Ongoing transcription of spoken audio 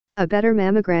A better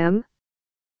mammogram?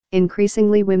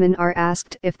 Increasingly women are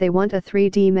asked if they want a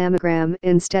 3D mammogram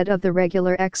instead of the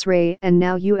regular X-ray, and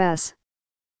now U.S.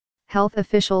 health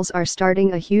officials are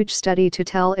starting a huge study to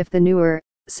tell if the newer,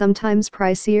 sometimes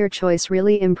pricier choice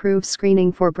really improves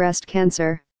screening for breast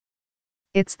cancer.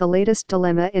 It's the latest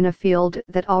dilemma in a field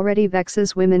that already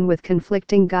vexes women with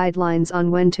conflicting guidelines on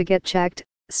when to get checked,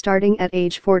 starting at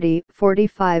age 40,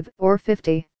 45, or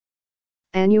 50.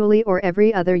 Annually or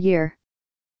every other year.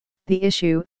 The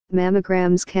issue: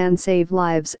 mammograms can save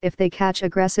lives if they catch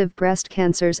aggressive breast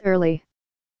cancers early.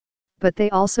 But they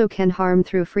also can harm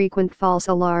through frequent false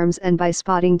alarms and by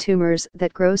spotting tumors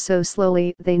that grow so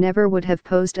slowly they never would have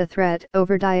posed a threat.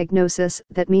 Overdiagnosis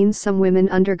that means some women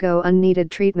undergo unneeded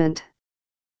treatment.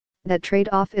 That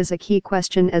trade-off is a key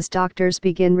question as doctors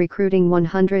begin recruiting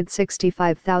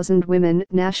 165,000 women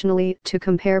nationally to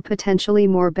compare potentially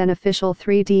more beneficial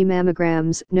 3D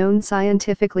mammograms, known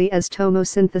scientifically as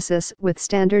tomosynthesis, with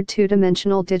standard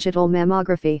two-dimensional digital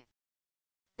mammography.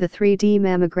 The 3D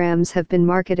mammograms have been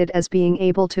marketed as being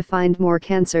able to find more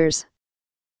cancers.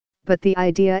 But the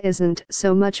idea isn't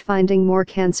so much finding more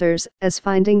cancers as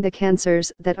finding the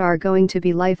cancers that are going to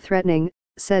be life-threatening,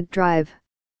 said Drive.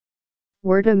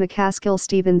 Werda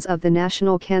McCaskill-Stevens of the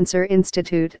National Cancer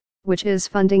Institute, which is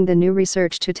funding the new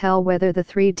research to tell whether the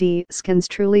 3D scans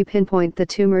truly pinpoint the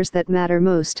tumors that matter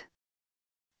most.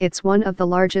 It's one of the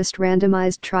largest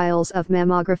randomized trials of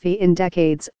mammography in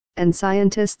decades, and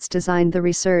scientists designed the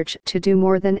research to do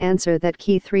more than answer that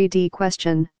key 3D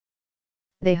question.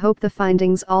 They hope the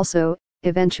findings also,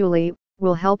 eventually,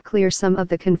 will help clear some of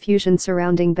the confusion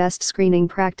surrounding best screening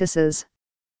practices.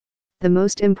 The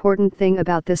most important thing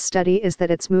about this study is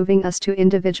that it's moving us to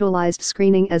individualized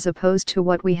screening as opposed to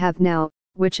what we have now,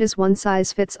 which is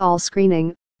one-size-fits-all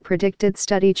screening, predicted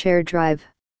study chair Drive.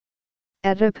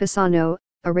 Etta Pisano,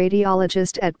 a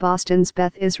radiologist at Boston's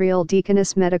Beth Israel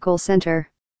Deaconess Medical Center.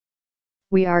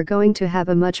 We are going to have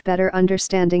a much better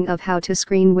understanding of how to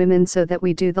screen women so that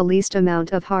we do the least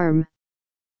amount of harm.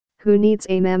 Who needs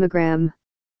a mammogram?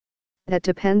 That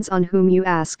depends on whom you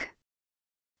ask.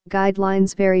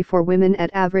 Guidelines vary for women at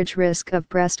average risk of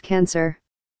breast cancer.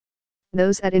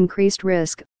 Those at increased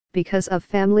risk, because of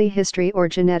family history or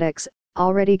genetics,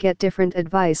 already get different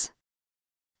advice.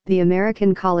 The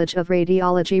American College of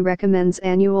Radiology recommends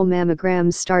annual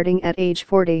mammograms starting at age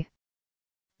 40.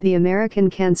 The American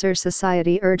Cancer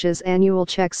Society urges annual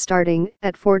checks starting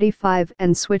at 45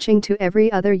 and switching to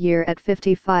every other year at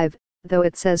 55, though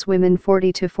it says women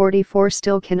 40 to 44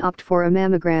 still can opt for a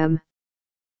mammogram.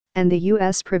 And the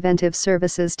U.S. Preventive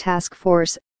Services Task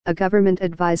Force, a government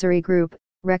advisory group,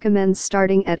 recommends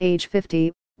starting at age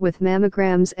 50, with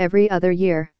mammograms every other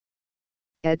year.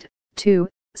 Ed. 2,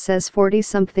 says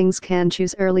 40-somethings can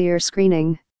choose earlier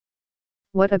screening.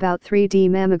 What about 3D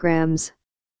mammograms?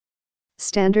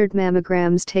 Standard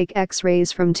mammograms take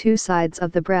X-rays from two sides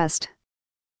of the breast.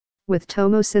 With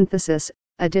tomosynthesis,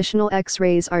 additional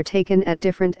X-rays are taken at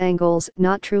different angles,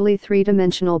 not truly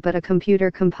three-dimensional, but a computer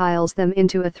compiles them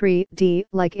into a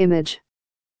 3D-like image.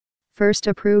 First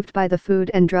approved by the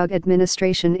Food and Drug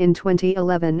Administration in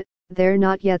 2011, they're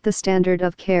not yet the standard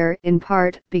of care, in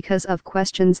part because of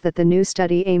questions that the new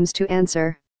study aims to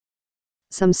answer.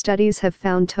 Some studies have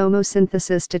found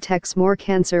tomosynthesis detects more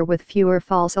cancer with fewer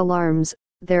false alarms.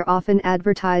 They're often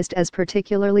advertised as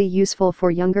particularly useful for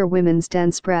younger women's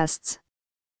dense breasts.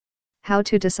 How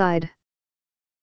to decide?